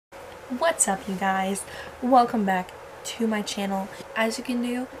What's up, you guys? Welcome back to my channel. As you can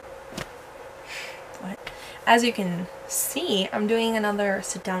see, I'm doing another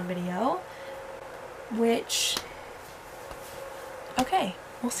sit down video, which, okay,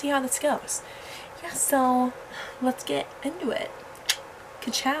 we'll see how this goes. Yeah, so let's get into it.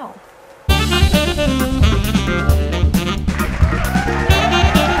 Ka-chow.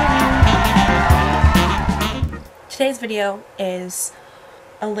 Today's video is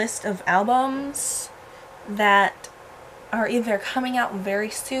a list of albums that are either coming out very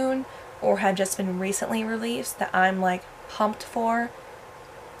soon or have just been recently released that I'm like pumped for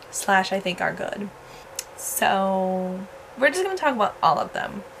 / I think are good. So we're just gonna talk about all of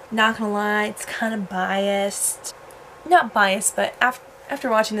them. Not gonna lie, it's kind of biased. Not biased, but after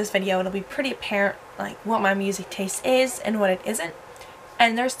watching this video it'll be pretty apparent like what my music taste is and what it isn't.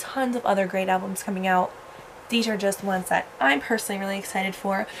 And there's tons of other great albums coming out. These are just ones that I'm personally really excited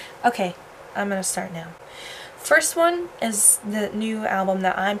for. Okay, I'm gonna start now. First one is the new album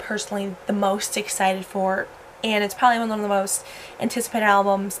that I'm personally the most excited for, and it's probably one of the most anticipated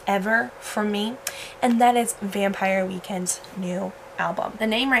albums ever for me, and that is Vampire Weekend's new album. The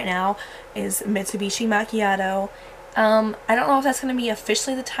name right now is Mitsubishi Macchiato. I don't know if that's going to be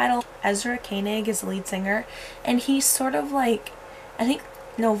officially the title. Ezra Koenig is the lead singer, and he's sort of like, I think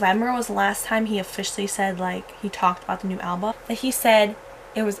November was the last time he officially said, like, he talked about the new album, that he said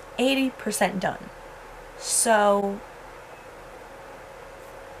it was 80% done. So,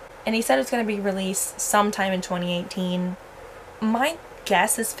 and he said it's going to be released sometime in 2018. My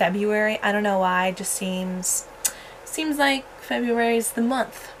guess is February. I don't know why. It just seems like February is the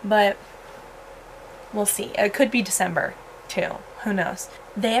month, but we'll see. It could be December too. Who knows?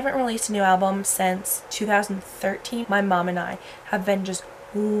 They haven't released a new album since 2013. My mom and I have been just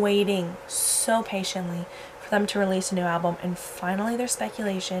waiting so patiently for them to release a new album, and finally there's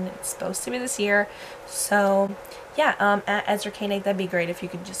speculation it's supposed to be this year. So yeah, at Ezra Koenig, that'd be great if you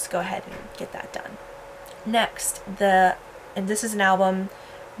could just go ahead and get that done. Next, and this is an album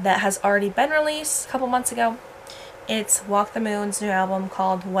that has already been released a couple months ago. It's Walk the Moon's new album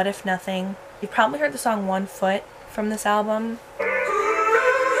called What If Nothing. You've probably heard the song One Foot from this album.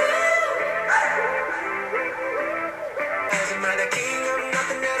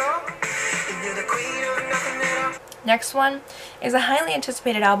 Next one is a highly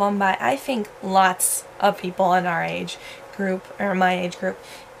anticipated album by, I think, lots of people in our age group, or my age group,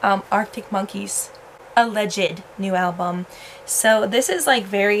 Arctic Monkeys' alleged new album. So this is like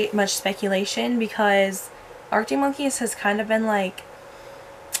very much speculation because Arctic Monkeys has kind of been like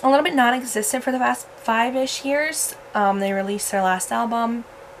a little bit non-existent for the past 5-ish years. They released their last album,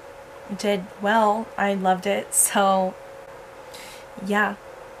 did well, I loved it, so yeah,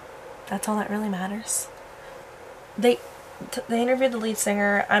 that's all that really matters. They interviewed the lead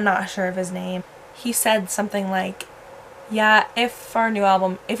singer. I'm not sure of his name. He said something like, yeah, if you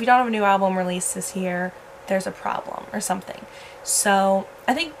don't have a new album released this year, there's a problem or something. So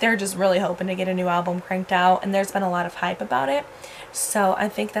I think they're just really hoping to get a new album cranked out, and there's been a lot of hype about it. So I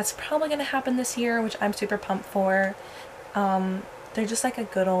think that's probably going to happen this year, which I'm super pumped for. They're just like a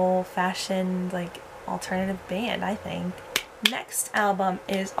good old-fashioned like alternative band, I think. Next album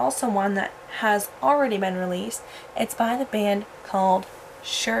is also one that has already been released. It's by the band called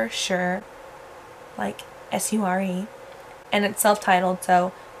Sure Sure, like S-U-R-E, and it's self-titled,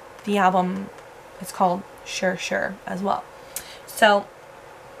 so the album is called Sure Sure as well. So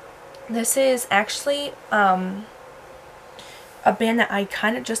this is actually a band that I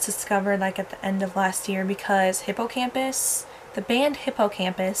kind of just discovered like at the end of last year because Hippocampus, the band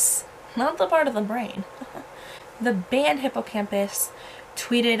Hippocampus, not the part of the brain, the band Hippocampus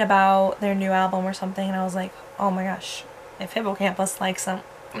tweeted about their new album or something, and I was like, oh my gosh, if Hippocampus likes them,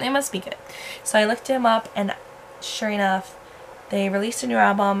 they must be good. So I looked him up, and sure enough, they released a new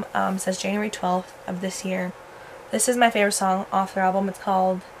album. Says January 12th of this year. This is my favorite song off their album. It's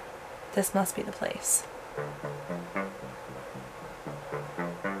called This Must Be the Place.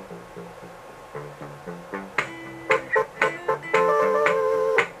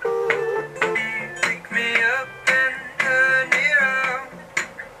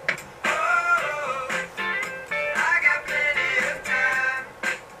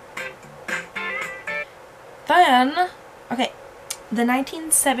 Then, okay, the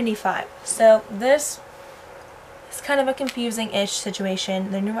 1975. So this is kind of a confusing-ish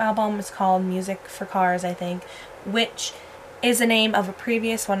situation. The new album is called Music for Cars, I think, which is the name of a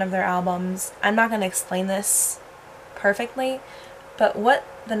previous one of their albums. I'm not going to explain this perfectly, but what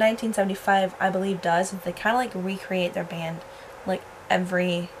the 1975, I believe, does is they kind of like recreate their band like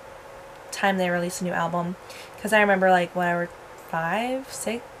every time they release a new album. Because I remember like whatever 5,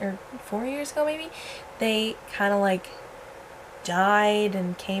 6, or 4 years ago maybe, they kind of like died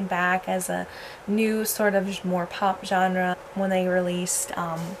and came back as a new sort of more pop genre when they released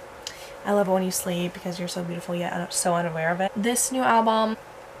I Love It When You Sleep, Because You're So Beautiful Yet So Unaware of It. This new album,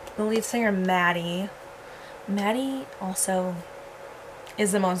 the lead singer Maddie also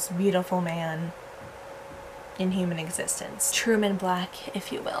is the most beautiful man in human existence. Truman Black,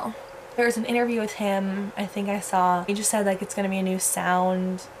 if you will. There was an interview with him, I think I saw. He just said like it's gonna be a new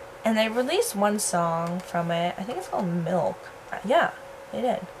sound. And they released one song from it. I think it's called Milk. Yeah, they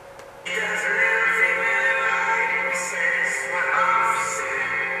did.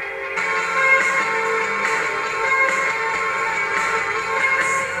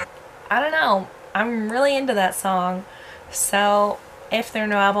 I don't know. I'm really into that song. So if there are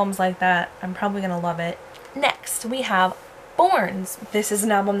no albums like that, I'm probably gonna love it. Next, we have Borns. This is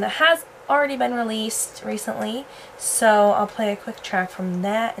an album that has already been released recently, so I'll play a quick track from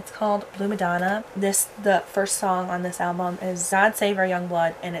that. It's called Blue Madonna. The first song on this album is God Save Our Young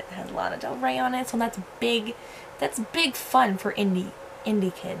Blood, and it has Lana Del Rey on it, so that's big fun for indie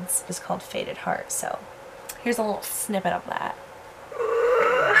kids. It's called Faded Heart, so here's a little snippet of that.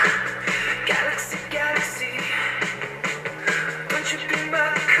 Galaxy, galaxy, won't you be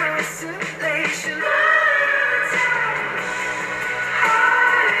my consolation?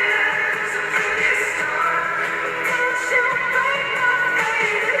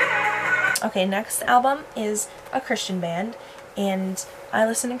 Okay, next album is a Christian band, and I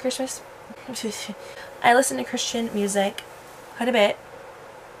listen to Christian music quite a bit.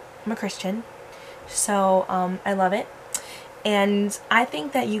 I'm a Christian, so I love it. And I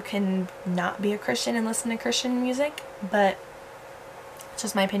think that you can not be a Christian and listen to Christian music, but it's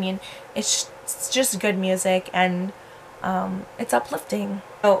just my opinion. It's just good music, and it's uplifting.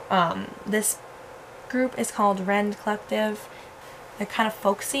 So this group is called Rend Collective. They're kind of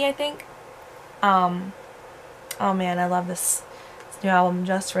folksy, I think. Oh man, I love this new album,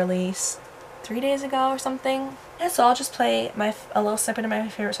 just released 3 days ago or something. Yeah, so I'll just play a little snippet of my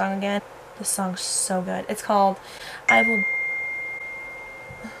favorite song again. This song's so good. It's called I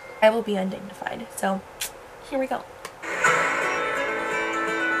Will Be Undignified. So here we go.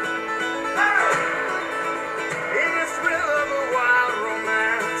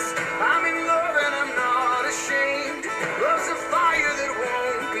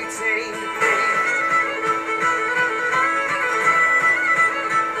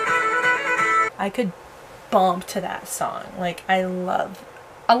 I could bump to that song. Like, I love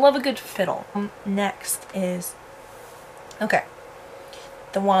a good fiddle. Next is, okay,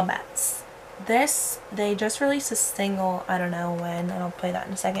 the Wombats. They just released a single, I don't know when, and I'll play that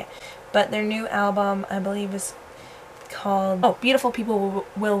in a second. But their new album, I believe, is called, oh, Beautiful People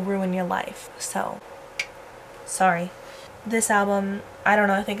Will Ruin Your Life. So, sorry. This album, I don't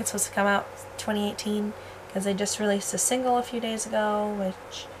know, I think it's supposed to come out 2018, because they just released a single a few days ago,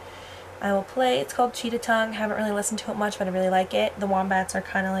 which I will play. It's called Cheetah Tongue. Haven't really listened to it much, but I really like it. The Wombats are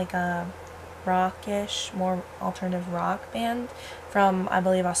kind of like a rockish, more alternative rock band from, I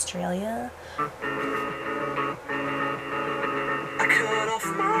believe, Australia. I cut off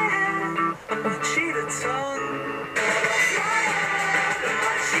my hand on my cheetah tongue.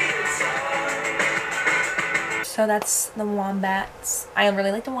 So that's the Wombats. I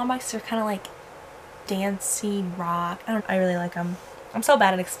really like the Wombats. They're kind of like dancey rock. I really like them. I'm so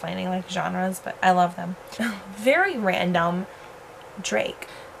bad at explaining like genres, but I love them. Very random, Drake.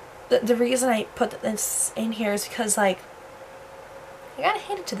 The reason I put this in here is because, like, I gotta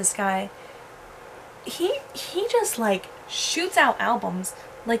hand it to this guy. He just like shoots out albums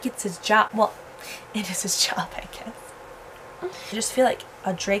like it's his job. Well, it is his job, I guess. I just feel like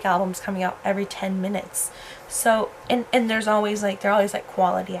a Drake album's coming out every 10 minutes. So and they're always like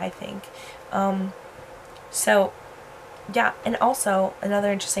quality, I think. So yeah, and also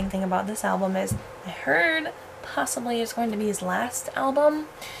another interesting thing about this album is I heard possibly it's going to be his last album,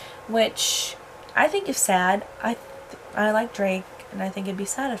 which I think is sad. I like Drake, and I think it'd be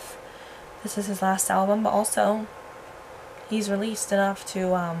sad if this is his last album, but also he's released enough to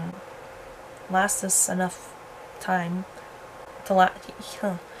last us enough time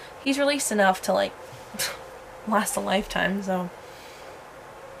to he's released enough to like last a lifetime, so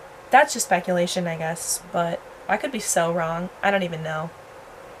that's just speculation, I guess, but I could be so wrong. I don't even know.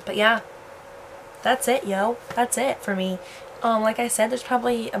 But yeah, that's it, yo. That's it for me. Like I said, there's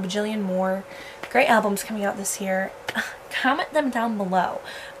probably a bajillion more great albums coming out this year. Comment them down below.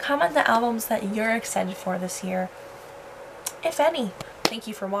 Comment the albums that you're excited for this year, if any. Thank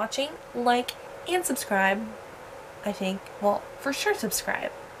you for watching. Like and subscribe. I think, well, for sure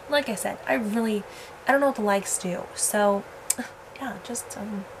subscribe. Like I said, I don't know what the likes do. So, yeah, just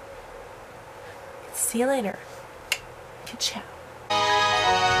see you later. Ciao.